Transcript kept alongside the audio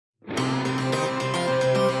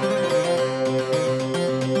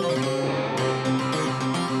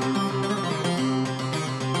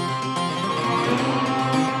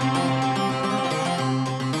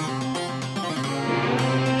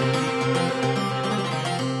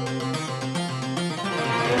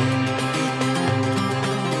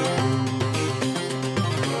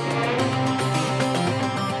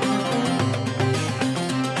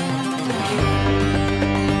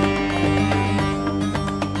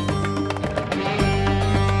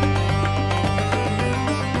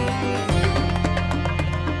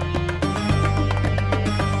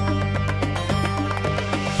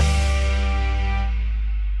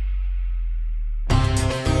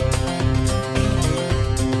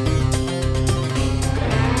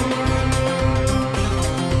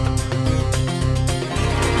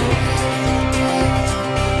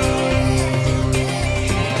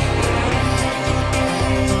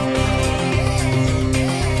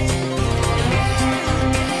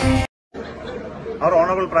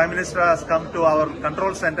Prime Minister has come to our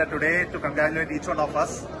control center today to congratulate each one of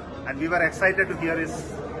us, and we were excited to hear his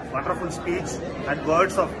wonderful speech and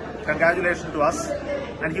words of congratulation to us.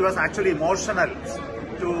 And he was actually emotional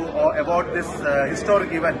about this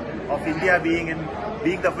historic event of India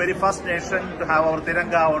being the very first nation to have our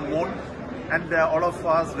Tiranga on moon. And all of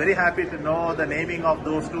us very happy to know the naming of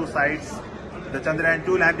those two sites, the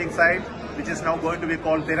Chandrayaan-2 landing site, which is now going to be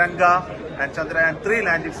called Tiranga, and Chandrayaan-3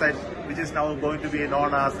 landing site, which is now going to be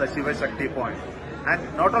known as the Shiva Shakti point.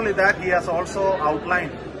 And not only that, he has also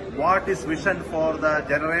outlined what is vision for the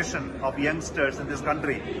generation of youngsters in this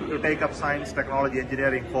country to take up science, technology,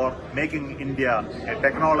 engineering for making India a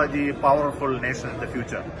technology powerful nation in the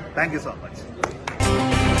future. Thank you so much.